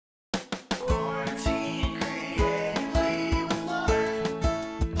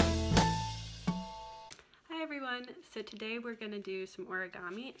so today we're going to do some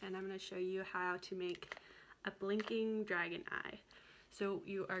origami, and I'm going to show you how to make a blinking dragon eye. So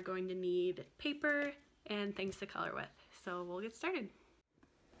you are going to need paper and things to color with. So we'll get started.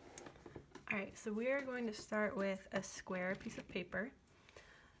 Alright, so we are going to start with a square piece of paper,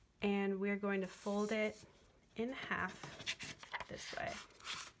 and we're going to fold it in half this way.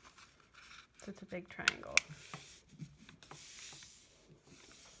 So it's a big triangle.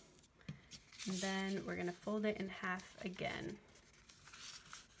 And then we're going to fold it in half again.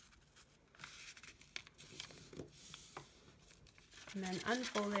 And then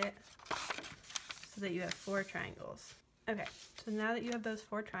unfold it so that you have 4 triangles. Okay, so now that you have those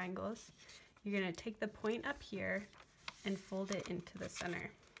 4 triangles, you're going to take the point up here and fold it into the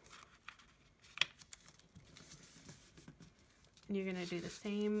center. And you're going to do the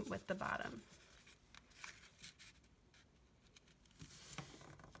same with the bottom.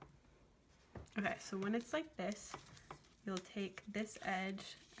 Okay, so when it's like this, you'll take this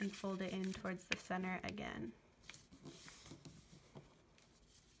edge and fold it in towards the center again.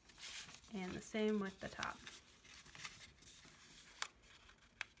 And the same with the top.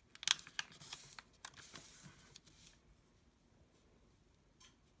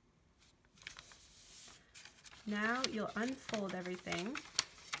 Now you'll unfold everything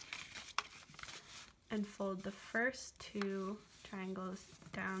and fold the first 2 triangles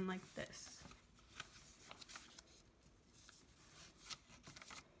down like this.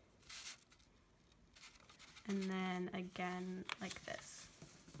 And then again like this.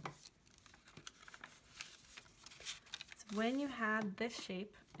 So when you have this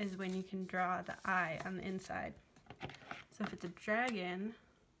shape is when you can draw the eye on the inside. So if it's a dragon,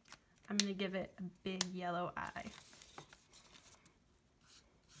 I'm going to give it a big yellow eye.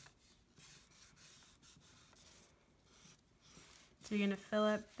 So you're going to fill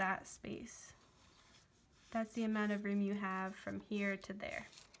up that space. That's the amount of room you have from here to there.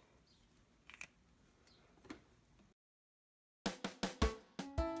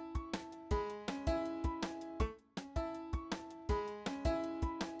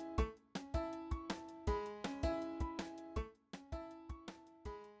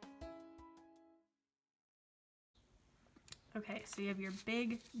 Okay, so you have your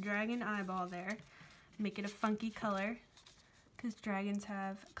big dragon eyeball there. Make it a funky color because dragons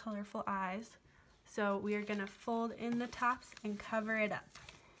have colorful eyes. So we are going to fold in the tops and cover it up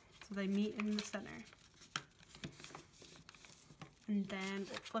so they meet in the center. And then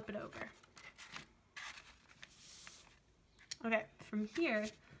we'll flip it over. Okay, from here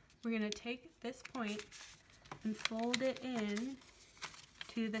we're going to take this point and fold it in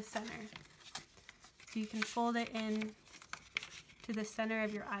to the center. So you can fold it in to the center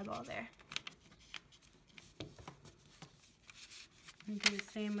of your eyeball there. And do the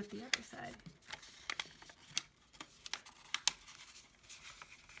same with the other side.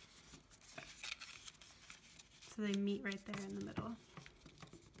 So they meet right there in the middle.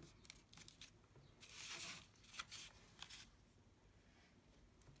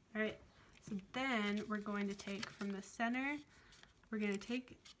 Alright, so then we're going to take from the center, we're going to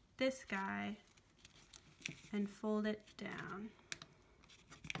take this guy and fold it down.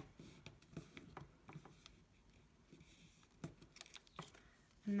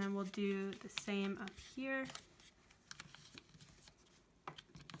 And then we'll do the same up here.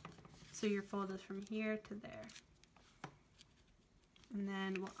 So your fold is from here to there. And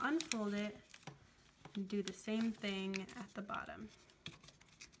then we'll unfold it and do the same thing at the bottom.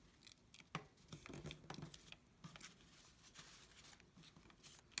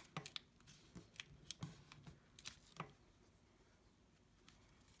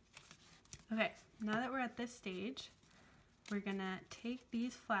 Okay, now that we're at this stage, we're gonna take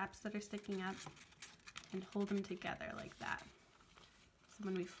these flaps that are sticking up and hold them together like that. So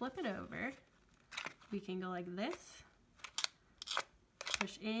when we flip it over, we can go like this,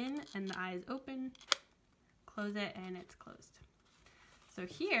 push in and the eye is open, close it and it's closed. So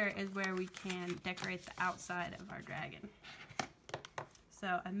here is where we can decorate the outside of our dragon.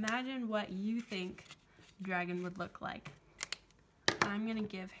 So imagine what you think a dragon would look like. I'm gonna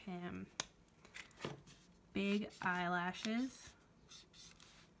give him big eyelashes,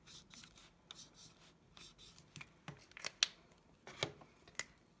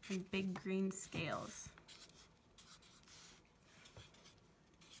 and big green scales.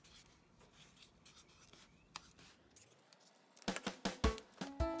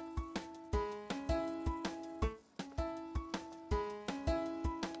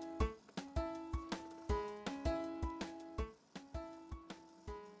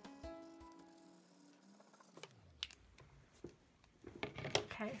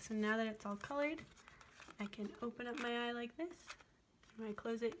 Okay, so now that it's all colored, I can open up my eye like this. When I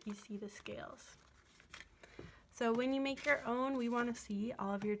close it, you see the scales. So when you make your own, we want to see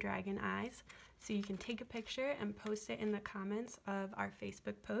all of your dragon eyes. So you can take a picture and post it in the comments of our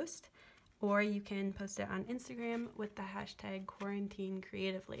Facebook post, or you can post it on Instagram with the hashtag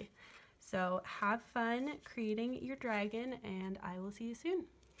 #QuarantineCreatively. So have fun creating your dragon, and I will see you soon.